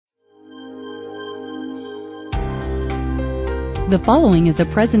The following is a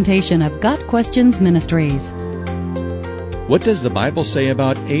presentation of Got Questions Ministries. What does the Bible say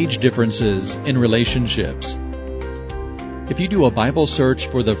about age differences in relationships? If you do a Bible search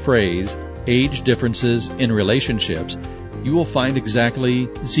for the phrase, age differences in relationships, you will find exactly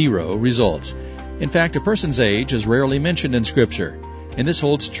 0 results. In fact, a person's age is rarely mentioned in Scripture, and this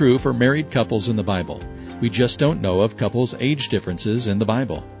holds true for married couples in the Bible. We just don't know of couples' age differences in the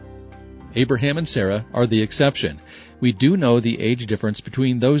Bible. Abraham and Sarah are the exception. We do know the age difference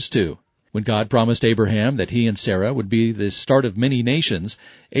between those two. When God promised Abraham that he and Sarah would be the start of many nations,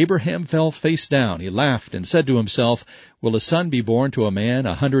 Abraham fell face down. He laughed and said to himself, "Will a son be born to a man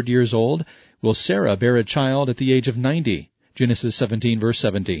 100 years old? Will Sarah bear a child at the age of 90? Genesis 17, verse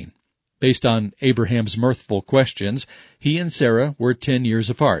 17. Based on Abraham's mirthful questions, he and Sarah were 10 years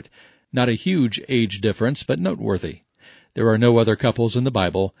apart. Not a huge age difference, but noteworthy. There are no other couples in the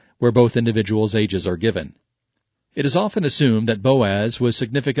Bible where both individuals' ages are given. It is often assumed that Boaz was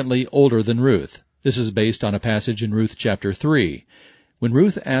significantly older than Ruth. This is based on a passage in Ruth chapter 3. When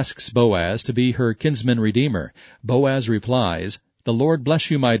Ruth asks Boaz to be her kinsman redeemer, Boaz replies, "The Lord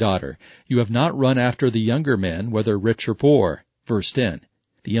bless you, my daughter. You have not run after the younger men, whether rich or poor." Verse 10.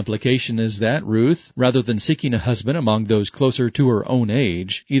 The implication is that Ruth, rather than seeking a husband among those closer to her own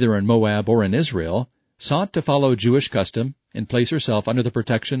age, either in Moab or in Israel, sought to follow Jewish custom and place herself under the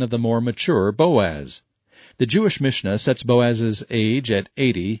protection of the more mature Boaz. The Jewish Mishnah sets Boaz's age at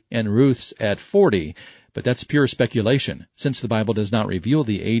 80 and Ruth's at 40, but that's pure speculation, since the Bible does not reveal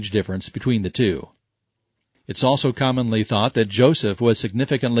the age difference between the two. It's also commonly thought that Joseph was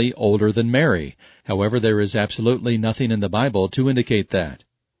significantly older than Mary. However, there is absolutely nothing in the Bible to indicate that.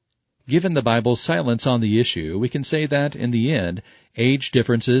 Given the Bible's silence on the issue, we can say that, in the end, age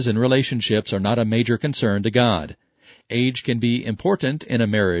differences in relationships are not a major concern to God. Age can be important in a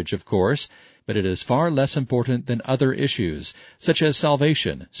marriage, of course, but it is far less important than other issues, such as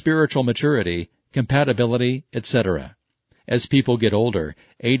salvation, spiritual maturity, compatibility, etc. As people get older,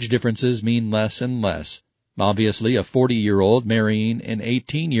 age differences mean less and less. Obviously, a 40-year-old marrying an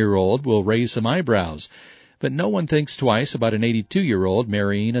 18-year-old will raise some eyebrows, but no one thinks twice about an 82-year-old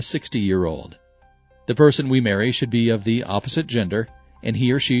marrying a 60-year-old. The person we marry should be of the opposite gender, and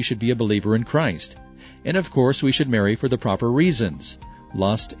he or she should be a believer in Christ. And of course, we should marry for the proper reasons,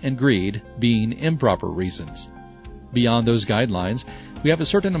 lust and greed being improper reasons. Beyond those guidelines, we have a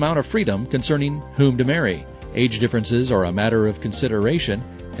certain amount of freedom concerning whom to marry. Age differences are a matter of consideration,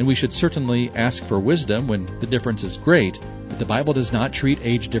 and we should certainly ask for wisdom when the difference is great, but the Bible does not treat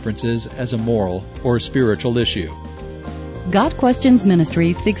age differences as a moral or spiritual issue. Got Questions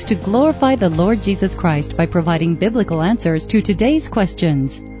Ministry seeks to glorify the Lord Jesus Christ by providing biblical answers to today's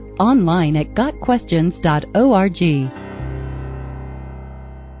questions. Online at gotquestions.org.